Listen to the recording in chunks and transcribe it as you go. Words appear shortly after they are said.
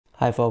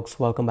Hi folks,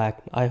 welcome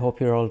back. I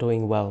hope you're all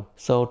doing well.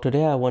 So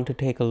today I want to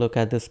take a look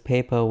at this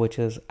paper which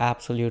is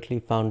absolutely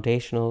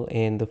foundational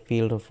in the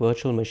field of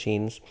virtual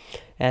machines.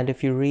 And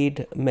if you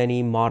read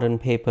many modern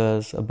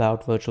papers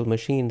about virtual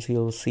machines,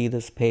 you'll see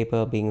this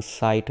paper being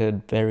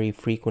cited very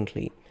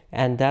frequently.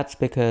 And that's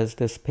because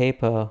this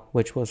paper,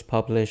 which was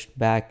published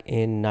back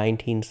in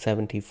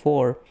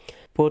 1974,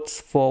 puts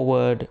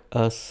forward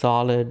a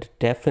solid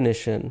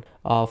definition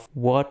of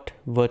what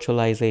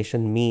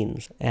virtualization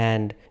means,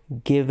 and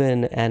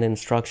given an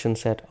instruction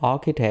set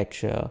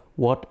architecture,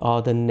 what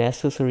are the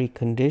necessary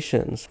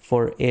conditions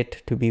for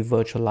it to be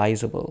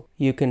virtualizable.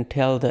 You can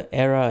tell the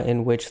era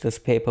in which this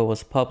paper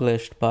was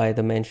published by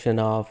the mention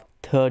of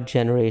third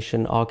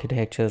generation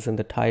architectures in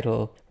the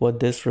title.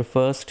 What this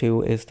refers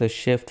to is the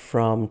shift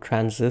from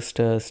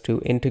transistors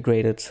to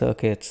integrated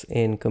circuits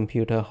in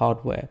computer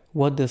hardware.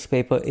 What this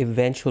paper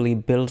eventually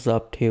builds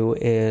up to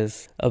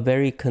is a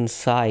very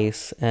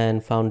concise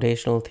and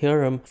foundational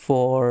theorem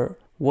for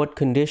what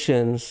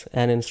conditions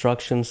an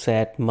instruction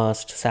set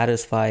must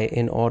satisfy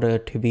in order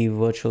to be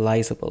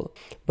virtualizable.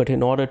 But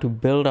in order to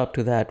build up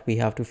to that, we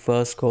have to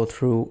first go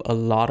through a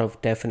lot of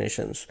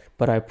definitions,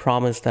 but I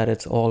promise that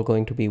it's all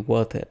going to be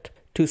worth it.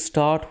 To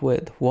start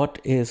with, what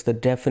is the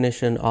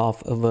definition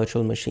of a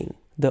virtual machine?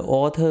 The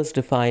authors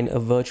define a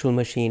virtual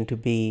machine to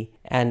be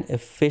an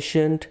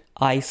efficient,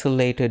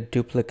 isolated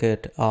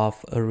duplicate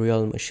of a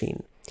real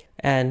machine.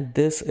 And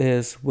this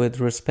is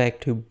with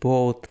respect to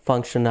both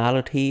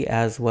functionality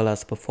as well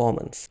as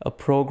performance. A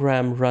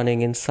program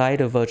running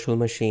inside a virtual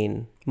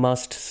machine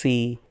must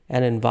see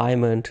an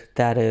environment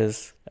that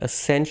is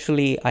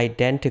essentially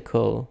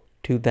identical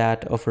to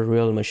that of a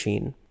real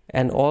machine.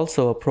 And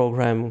also a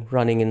program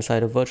running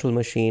inside a virtual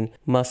machine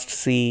must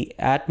see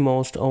at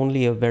most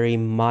only a very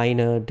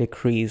minor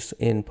decrease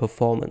in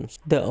performance.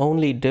 The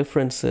only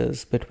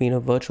differences between a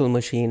virtual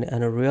machine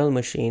and a real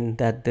machine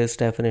that this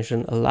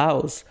definition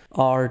allows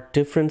are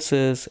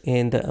differences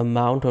in the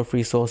amount of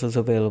resources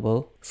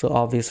available. So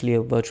obviously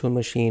a virtual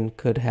machine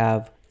could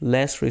have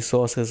less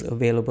resources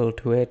available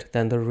to it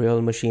than the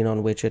real machine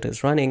on which it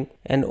is running,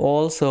 and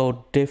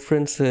also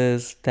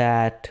differences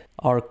that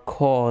are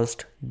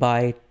caused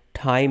by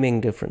timing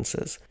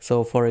differences.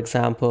 So for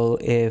example,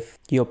 if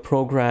your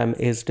program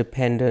is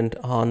dependent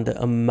on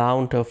the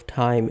amount of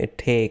time it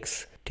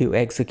takes to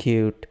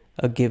execute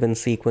a given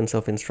sequence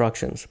of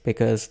instructions,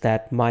 because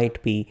that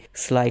might be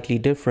slightly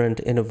different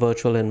in a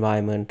virtual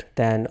environment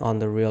than on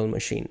the real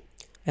machine.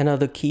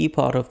 Another key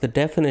part of the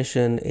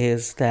definition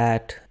is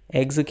that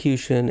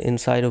execution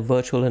inside a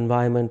virtual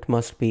environment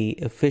must be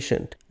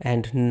efficient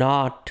and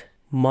not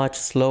much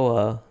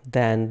slower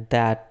than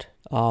that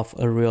of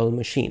a real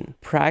machine.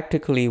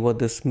 Practically, what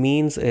this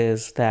means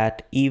is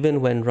that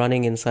even when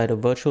running inside a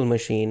virtual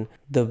machine,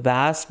 the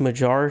vast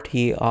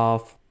majority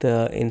of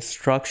the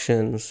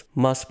instructions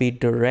must be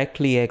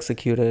directly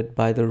executed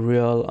by the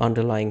real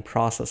underlying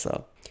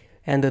processor.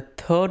 And the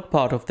third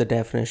part of the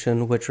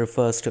definition, which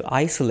refers to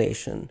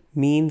isolation,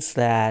 means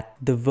that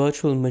the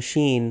virtual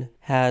machine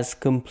has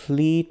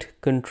complete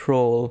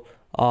control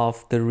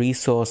of the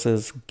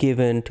resources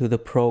given to the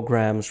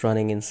programs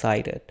running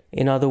inside it.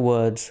 In other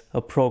words,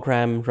 a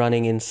program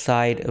running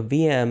inside a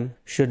VM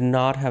should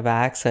not have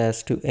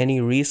access to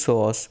any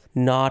resource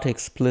not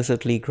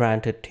explicitly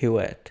granted to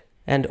it.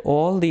 And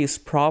all these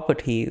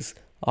properties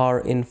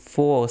are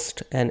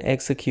enforced and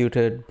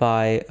executed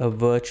by a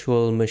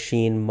virtual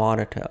machine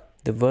monitor.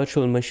 The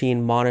virtual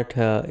machine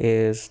monitor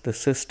is the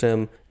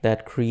system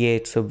that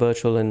creates a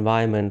virtual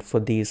environment for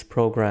these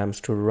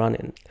programs to run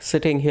in.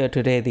 Sitting here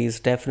today, these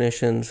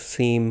definitions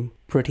seem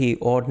pretty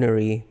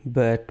ordinary,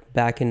 but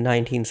back in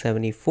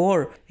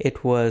 1974,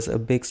 it was a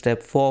big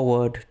step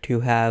forward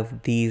to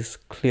have these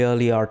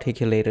clearly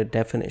articulated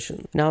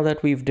definitions. Now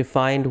that we've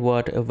defined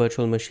what a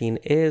virtual machine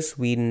is,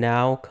 we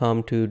now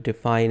come to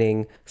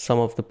defining some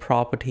of the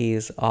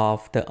properties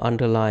of the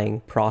underlying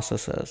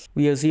processors.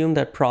 We assume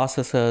that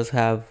processors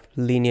have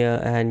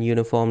linear and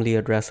uniformly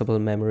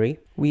addressable memory.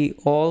 We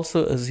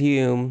also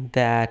assume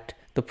that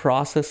the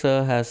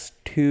processor has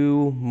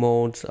two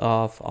modes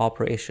of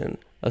operation: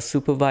 a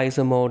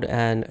supervisor mode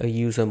and a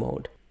user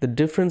mode. The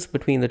difference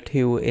between the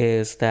two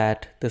is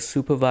that the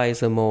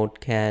supervisor mode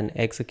can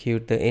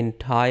execute the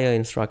entire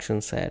instruction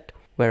set,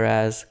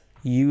 whereas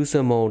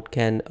user mode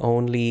can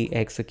only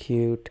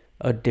execute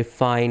a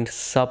defined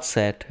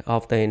subset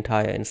of the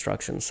entire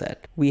instruction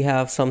set. We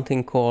have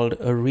something called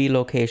a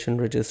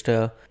relocation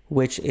register,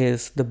 which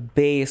is the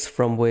base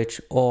from which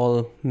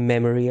all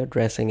memory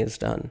addressing is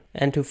done.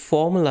 And to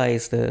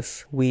formalize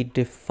this, we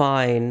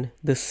define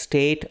the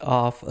state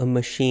of a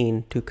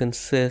machine to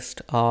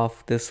consist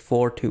of this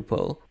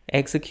four-tuple: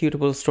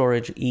 executable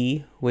storage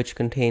E, which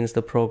contains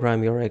the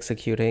program you're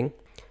executing;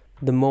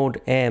 the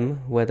mode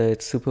M, whether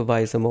it's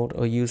supervisor mode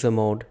or user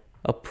mode;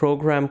 a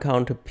program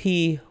counter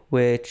P,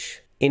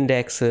 which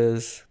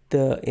indexes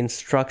the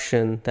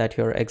instruction that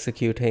you're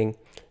executing;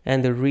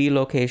 and the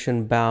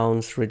relocation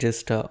bounds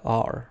register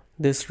R.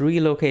 This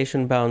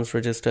relocation bounds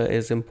register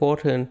is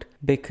important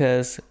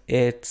because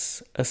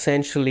it's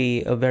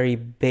essentially a very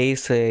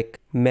basic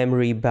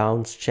memory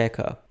bounds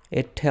checker.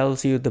 it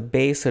tells you the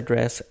base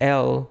address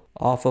L,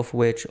 off of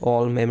which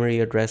all memory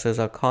addresses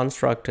are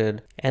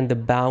constructed, and the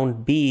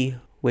bound B,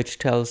 which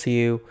tells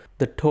you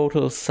the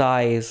total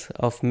size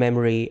of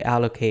memory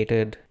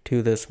allocated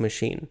to this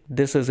machine.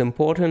 This is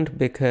important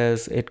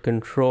because it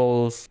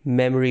controls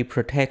memory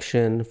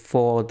protection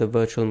for the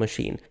virtual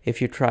machine.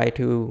 If you try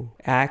to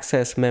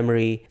access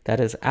memory that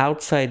is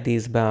outside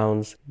these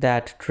bounds,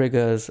 that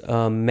triggers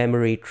a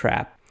memory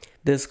trap.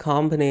 This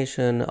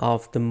combination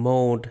of the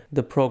mode,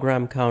 the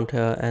program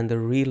counter, and the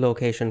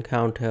relocation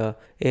counter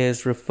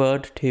is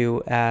referred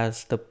to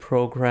as the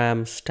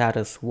program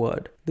status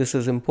word. This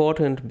is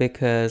important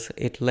because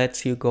it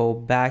lets you go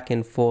back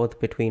and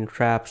forth between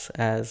traps,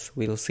 as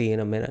we'll see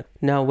in a minute.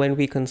 Now, when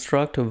we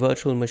construct a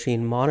virtual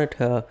machine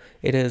monitor,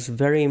 it is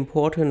very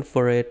important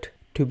for it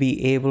to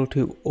be able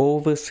to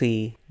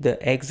oversee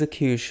the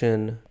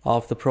execution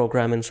of the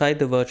program inside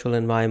the virtual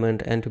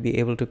environment and to be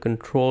able to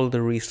control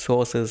the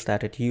resources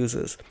that it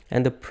uses.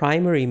 And the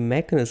primary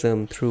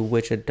mechanism through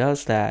which it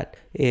does that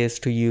is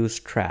to use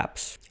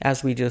traps.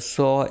 As we just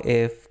saw,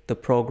 if the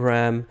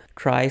program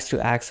tries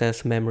to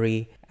access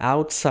memory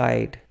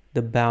outside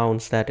the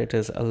bounds that it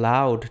is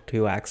allowed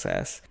to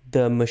access,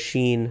 the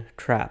machine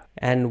trap.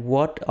 And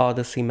what are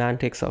the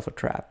semantics of a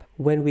trap?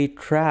 When we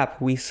trap,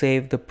 we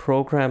save the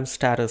program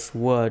status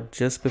word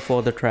just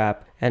before the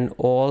trap, and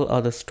all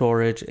other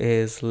storage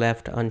is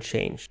left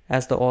unchanged.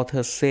 As the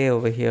authors say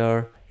over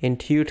here,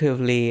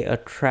 intuitively, a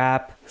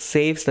trap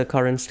saves the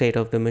current state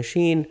of the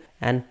machine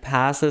and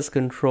passes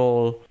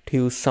control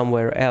to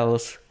somewhere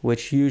else,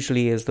 which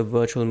usually is the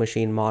virtual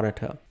machine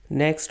monitor.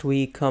 Next,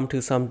 we come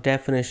to some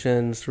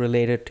definitions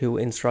related to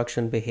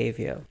instruction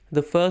behavior.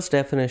 The first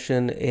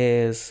definition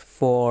is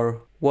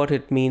for what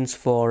it means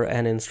for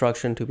an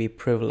instruction to be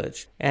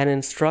privileged. An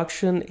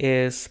instruction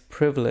is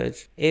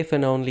privileged if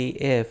and only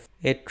if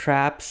it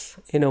traps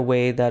in a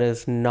way that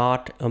is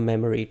not a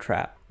memory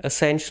trap.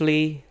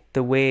 Essentially,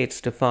 the way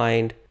it's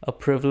defined, a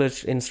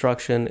privileged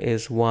instruction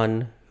is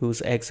one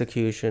whose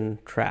execution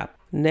trap.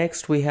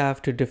 Next, we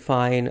have to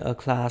define a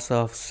class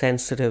of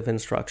sensitive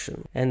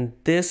instruction. And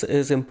this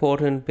is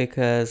important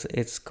because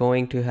it's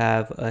going to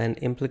have an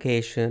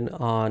implication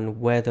on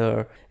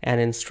whether an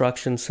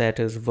instruction set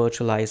is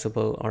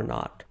virtualizable or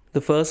not.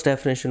 The first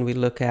definition we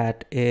look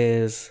at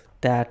is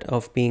that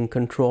of being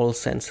control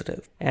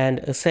sensitive. And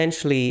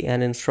essentially,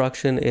 an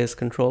instruction is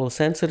control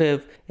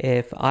sensitive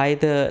if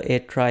either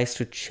it tries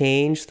to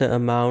change the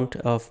amount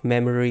of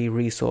memory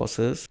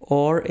resources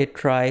or it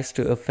tries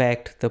to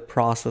affect the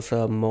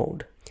processor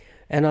mode.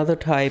 Another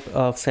type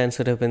of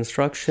sensitive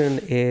instruction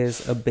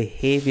is a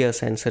behavior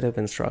sensitive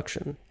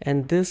instruction.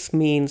 And this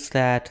means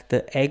that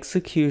the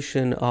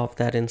execution of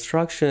that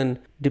instruction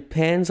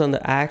depends on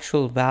the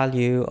actual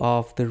value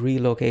of the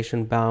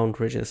relocation bound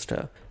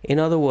register. In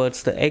other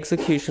words, the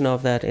execution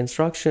of that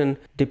instruction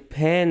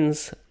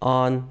depends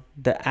on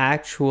the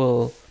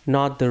actual,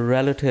 not the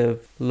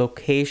relative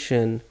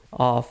location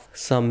of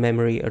some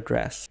memory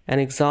address. An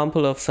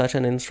example of such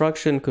an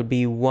instruction could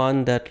be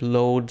one that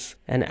loads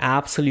an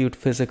absolute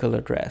physical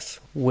address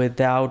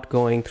without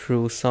going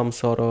through some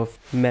sort of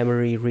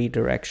memory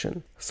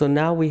redirection. So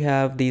now we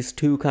have these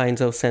two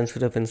kinds of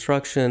sensitive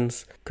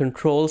instructions,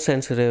 control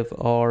sensitive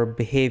or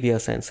behavior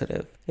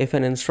sensitive. If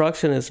an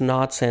instruction is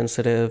not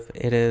sensitive,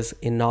 it is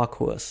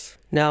innocuous.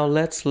 Now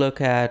let's look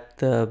at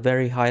the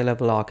very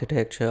high-level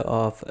architecture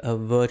of a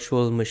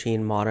virtual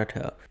machine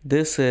monitor.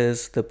 This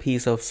is the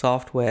piece of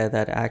software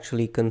that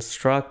actually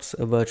constructs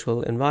a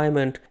virtual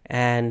environment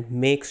and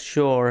makes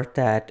sure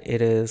that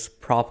it is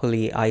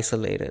properly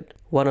isolated.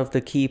 One of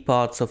the key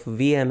parts of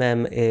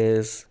VMM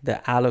is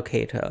the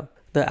allocator.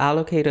 The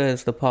allocator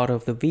is the part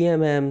of the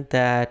VMM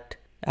that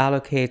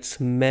allocates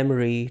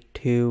memory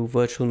to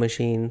virtual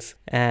machines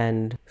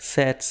and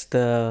sets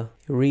the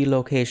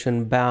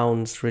relocation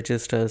bounds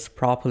registers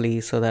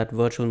properly so that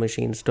virtual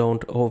machines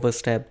don't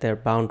overstep their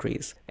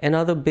boundaries.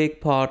 Another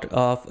big part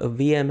of a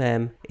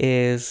VMM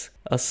is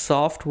a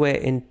software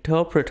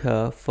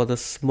interpreter for the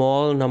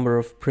small number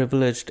of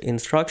privileged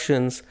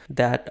instructions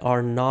that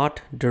are not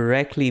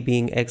directly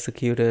being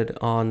executed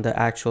on the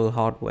actual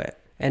hardware.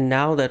 And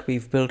now that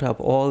we've built up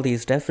all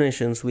these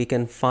definitions, we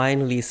can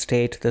finally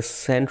state the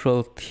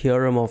central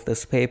theorem of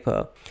this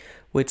paper,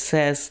 which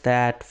says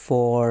that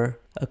for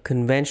a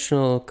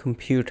conventional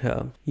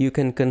computer, you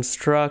can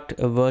construct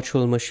a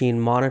virtual machine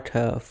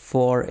monitor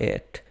for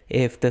it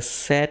if the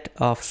set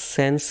of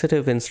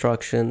sensitive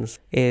instructions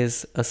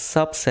is a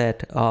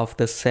subset of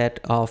the set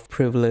of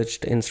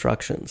privileged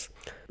instructions.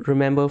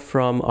 Remember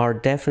from our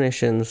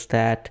definitions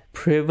that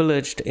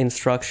privileged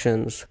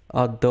instructions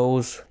are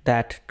those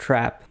that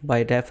trap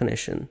by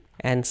definition,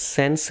 and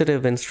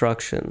sensitive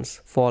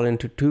instructions fall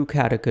into two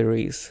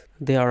categories.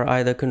 They are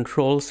either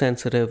control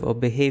sensitive or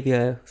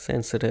behavior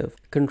sensitive.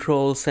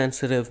 Control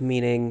sensitive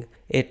meaning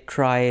it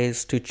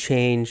tries to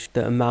change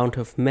the amount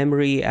of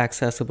memory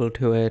accessible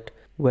to it,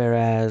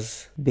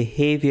 whereas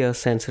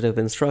behavior-sensitive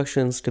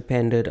instructions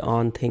depended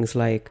on things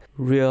like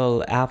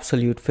real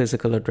absolute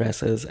physical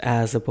addresses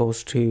as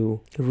opposed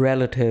to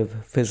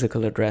relative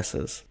physical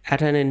addresses.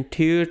 At an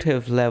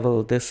intuitive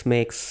level, this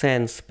makes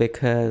sense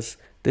because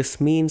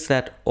this means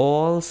that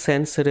all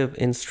sensitive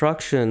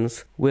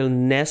instructions will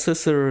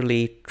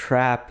necessarily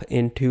trap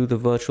into the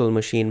virtual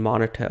machine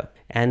monitor.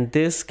 And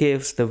this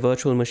gives the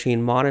virtual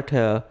machine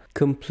monitor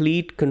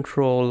complete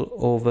control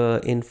over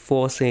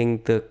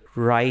enforcing the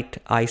right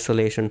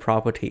isolation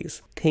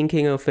properties.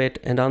 Thinking of it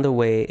another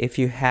way, if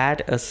you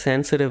had a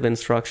sensitive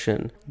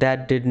instruction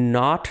that did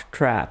not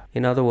trap,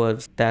 in other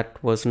words,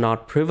 that was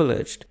not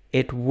privileged,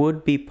 it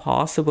would be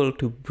possible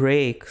to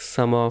break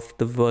some of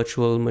the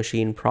virtual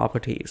machine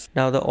properties.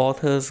 Now, the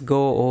authors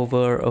go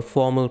over a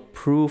formal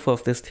proof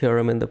of this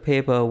theorem in the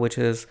paper, which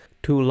is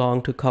too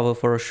long to cover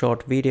for a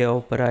short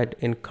video, but I'd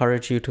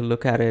encourage you to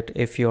look at it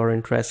if you're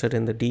interested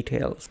in the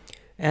details.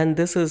 And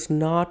this is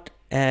not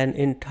an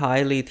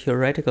entirely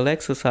theoretical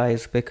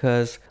exercise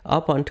because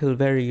up until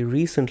very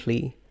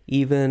recently,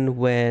 even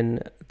when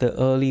the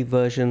early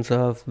versions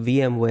of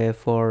VMware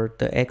for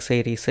the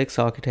x86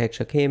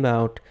 architecture came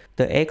out,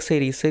 the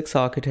x86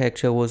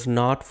 architecture was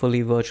not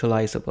fully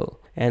virtualizable.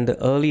 And the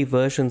early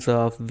versions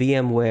of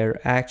VMware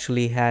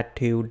actually had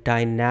to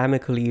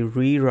dynamically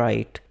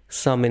rewrite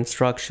some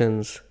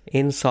instructions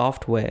in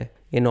software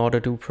in order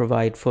to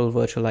provide full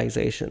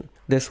virtualization.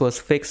 This was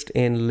fixed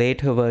in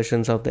later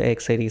versions of the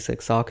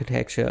x86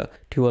 architecture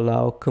to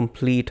allow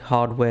complete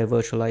hardware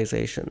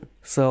virtualization.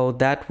 So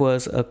that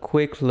was a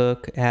quick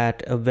look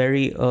at a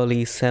very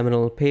early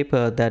seminal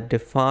paper that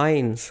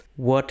defines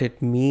what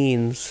it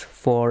means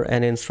for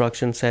an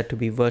instruction set to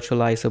be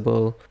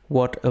virtualizable,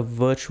 what a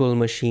virtual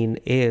machine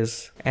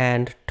is,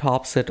 and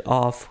tops it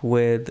off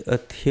with a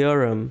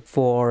theorem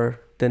for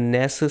the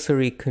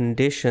necessary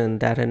condition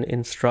that an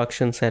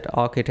instruction set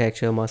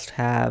architecture must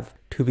have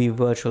to be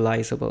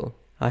virtualizable.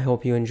 I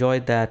hope you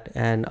enjoyed that,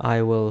 and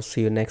I will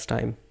see you next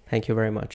time. Thank you very much.